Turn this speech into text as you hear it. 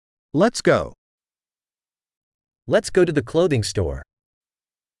Let's go. Let's go to the clothing store.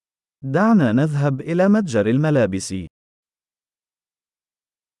 دعنا نذهب إلى متجر الملابس.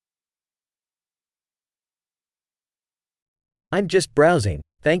 I'm just browsing,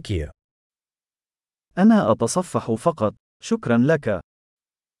 thank you. أنا أتصفح فقط، شكرا لك.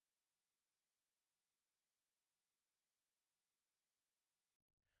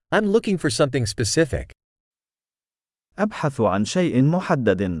 I'm looking for something specific. أبحث عن شيء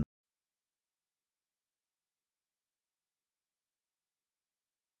محدد.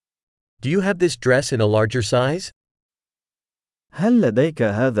 Do you have this dress in a larger size? هل لديك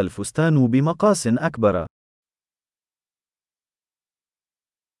هذا الفستان بمقاس أكبر؟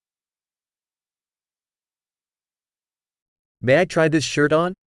 May I try this shirt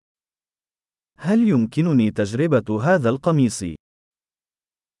on? هل يمكنني تجربة هذا القميص؟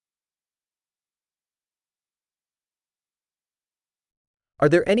 Are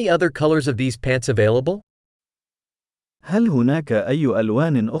there any other colors of these pants available? هل هناك أي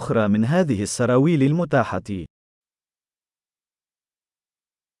ألوان أخرى من هذه السراويل المتاحة؟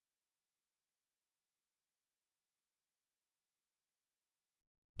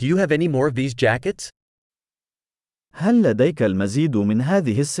 Do you have any more of these jackets? هل لديك المزيد من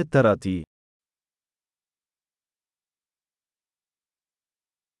هذه السترات؟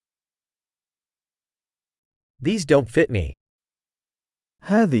 These don't fit me.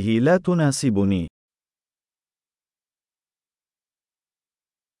 هذه لا تناسبني.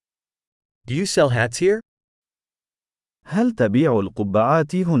 Do you sell hats here? هل تبيع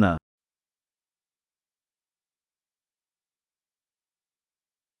القبعات هنا؟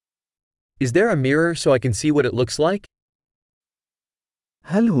 Is there a mirror so I can see what it looks like?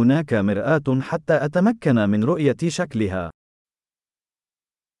 هل هناك مرآة حتى أتمكن من رؤية شكلها؟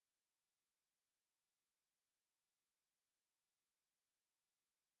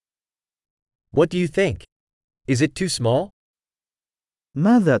 What do you think? Is it too small?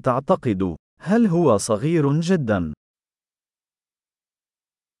 ماذا تعتقد؟ هل هو صغير جدا؟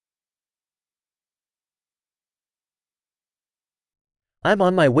 I'm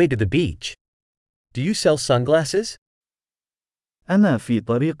on my way to the beach. Do you sell sunglasses? أنا في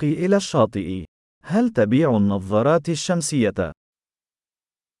طريقي إلى الشاطئ. هل تبيع النظارات الشمسية؟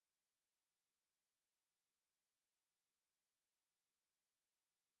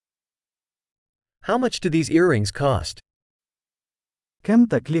 How much do these earrings cost? كم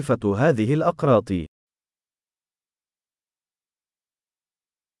تكلفة هذه الأقراط؟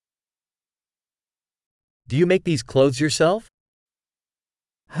 Do you make these clothes yourself?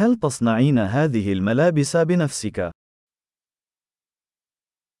 هل تصنعين هذه الملابس بنفسك؟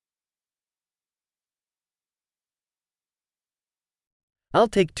 I'll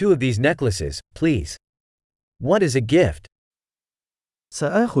take 2 of these necklaces, please. What is a gift?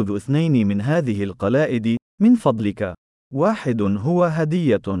 سآخذ 2 من هذه القلائد، من فضلك. واحد هو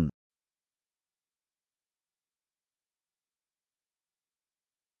هدية.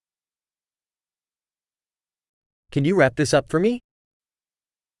 Can you wrap this up for me?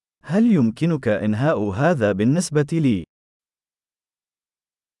 هل يمكنك إنهاء هذا بالنسبة لي؟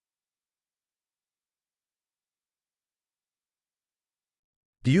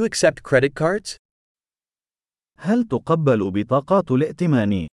 Do you accept credit cards? هل تقبل بطاقات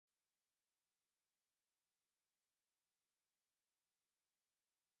الائتمان؟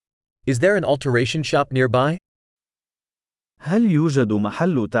 Is there an alteration shop nearby? هل يوجد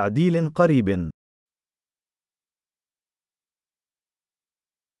محل تعديل قريب؟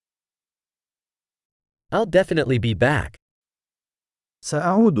 I'll definitely be back.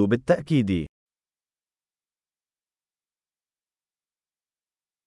 سأعود بالتأكيد.